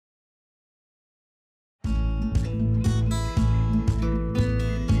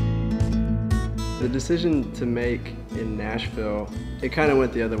The decision to make in Nashville, it kind of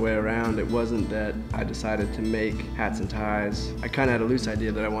went the other way around. It wasn't that I decided to make hats and ties. I kind of had a loose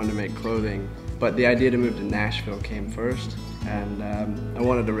idea that I wanted to make clothing, but the idea to move to Nashville came first. And I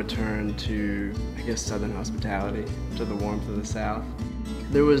wanted to return to, I guess, Southern hospitality, to the warmth of the South.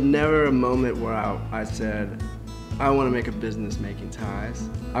 There was never a moment where I said, I want to make a business making ties.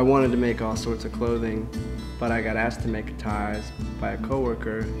 I wanted to make all sorts of clothing, but I got asked to make ties by a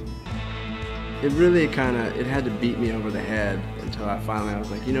coworker. It really it had to beat me over the head until I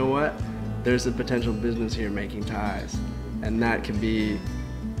was like, you know what? There's a potential business here making ties, and that could be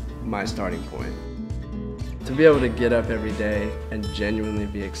my starting point. To be able to get up every day and genuinely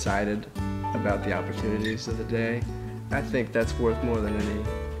be excited about the opportunities of the day, I think that's worth more than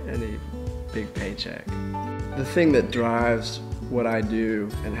any big paycheck. The thing that drives what I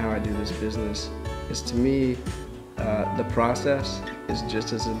do and how I do this business is, to me, the process is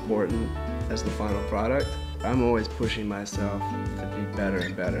just as important as the final product. I'm always pushing myself to be better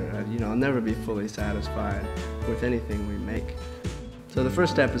and better. I'll never be fully satisfied with anything we make. So the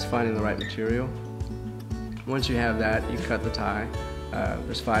first step is finding the right material. Once you have that, you cut the tie.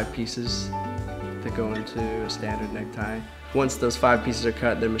 There's 5 pieces that go into a standard necktie. Once those 5 pieces are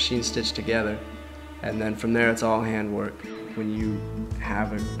cut, they're machine stitched together. And then from there, it's all handwork. When you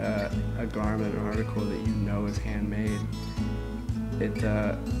have a garment or article that you know is handmade,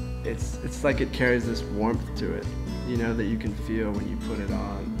 it's like it carries this warmth to it, that you can feel when you put it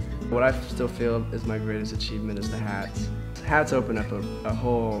on. What I still feel is my greatest achievement is the hats. Hats open up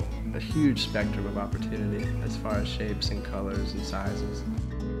a huge spectrum of opportunity as far as shapes and colors and sizes.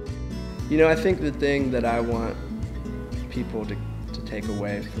 I think the thing that I want people to take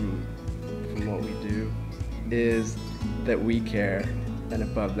away from what we do is that we care, and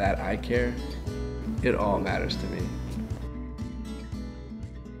above that, I care. It all matters to me.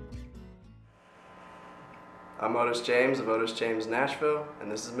 I'm Otis James of Otis James Nashville,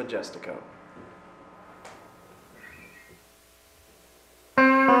 and this is Majestico.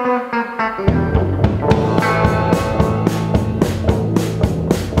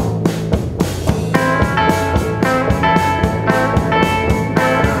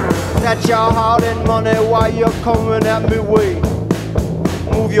 Set your heart and money while you're coming at me way.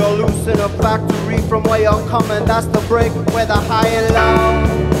 Move your loose in a factory from where you're coming. That's the break where the high and low.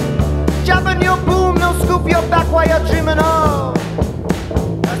 Jumping your boom, they'll scoop your back while you're dreaming of.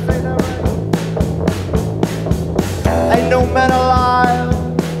 I say that right? Ain't no man alive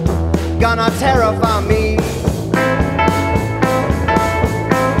gonna terrify me.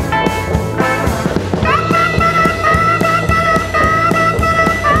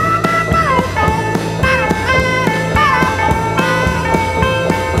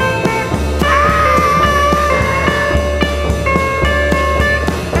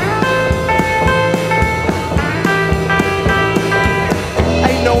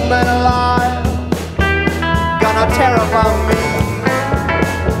 Man alive gonna terrify me.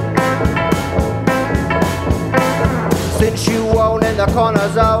 Since you own in the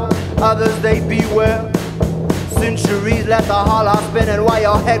corners of others, they beware. Centuries left the hollow spinning while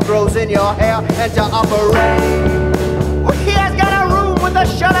your head grows in your hair and to operate. Well, he has got a room with a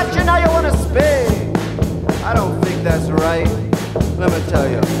shut up, you know you wanna spin. I don't think that's right. Let me tell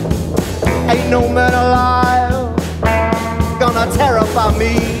you, ain't no man alive gonna terrify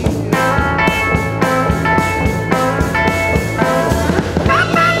me.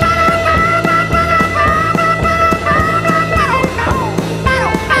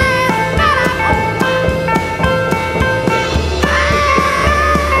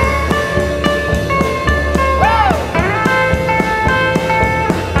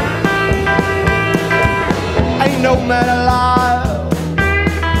 Ain't no man alive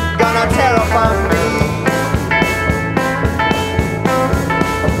gonna terrify me.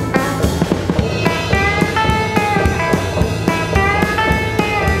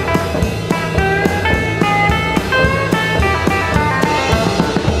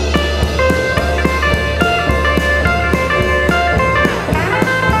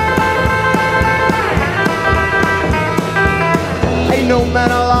 No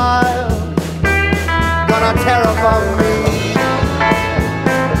man